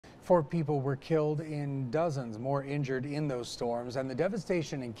4 people were killed and dozens more injured in those storms, and the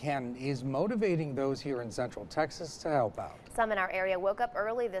devastation in Canton is motivating those here in Central Texas to help out. Some in our area woke up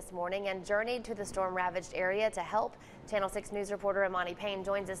early this morning and journeyed to the storm-ravaged area to help. Channel 6 News reporter Emani Payne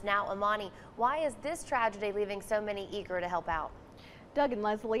joins us now. Emani, why is this tragedy leaving so many eager to help out? Doug and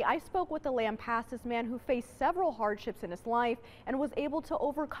Leslie, I spoke with a Lampasas man who faced several hardships in his life and was able to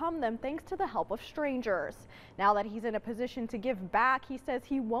overcome them thanks to the help of strangers. Now that he's in a position to give back, he says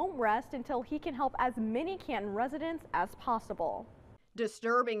he won't rest until he can help as many Canton residents as possible.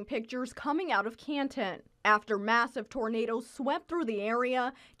 Disturbing pictures coming out of Canton after massive tornadoes swept through the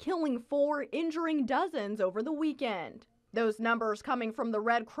area, killing 4, injuring dozens over the weekend. Those numbers coming from the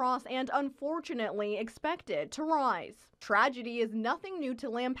Red Cross and unfortunately expected to rise. Tragedy is nothing new to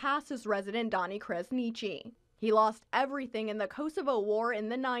Lampasas resident Donnie Kresnici. He lost everything in the Kosovo War in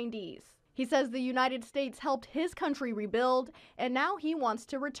the 90s. He says the United States helped his country rebuild, and now he wants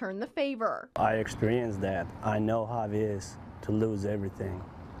to return the favor. I experienced that. I know how it is to lose everything.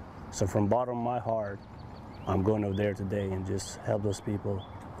 So from the bottom of my heart, I'm going over there today and just help those people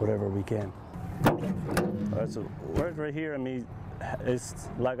whatever we can. So right here, I mean, it's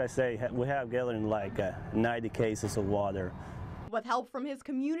like I say, we have gathered like 90 cases of water. With help from his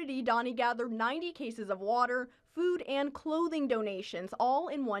community, Donnie gathered 90 cases of water, food, and clothing donations all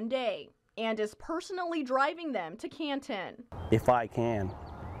in one day, and is personally driving them to Canton. If I can,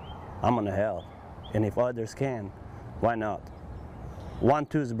 I'm gonna help, and if others can, why not? One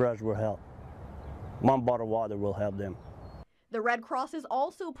toothbrush will help. One bottle of water will help them. The Red Cross is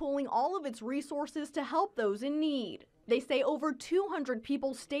also pooling all of its resources to help those in need. They say over 200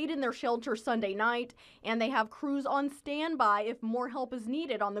 people stayed in their shelter Sunday night, and they have crews on standby if more help is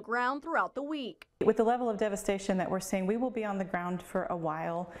needed on the ground throughout the week. With the level of devastation that we're seeing, we will be on the ground for a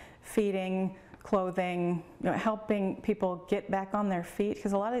while, feeding, clothing, helping people get back on their feet,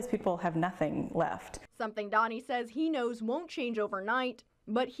 because a lot of these people have nothing left. Something Donnie says he knows won't change overnight,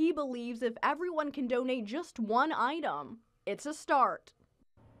 but he believes if everyone can donate just one item, it's a start.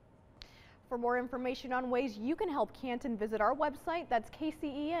 For more information on ways you can help Canton, visit our website. That's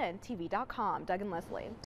kcentv.com. Doug and Leslie.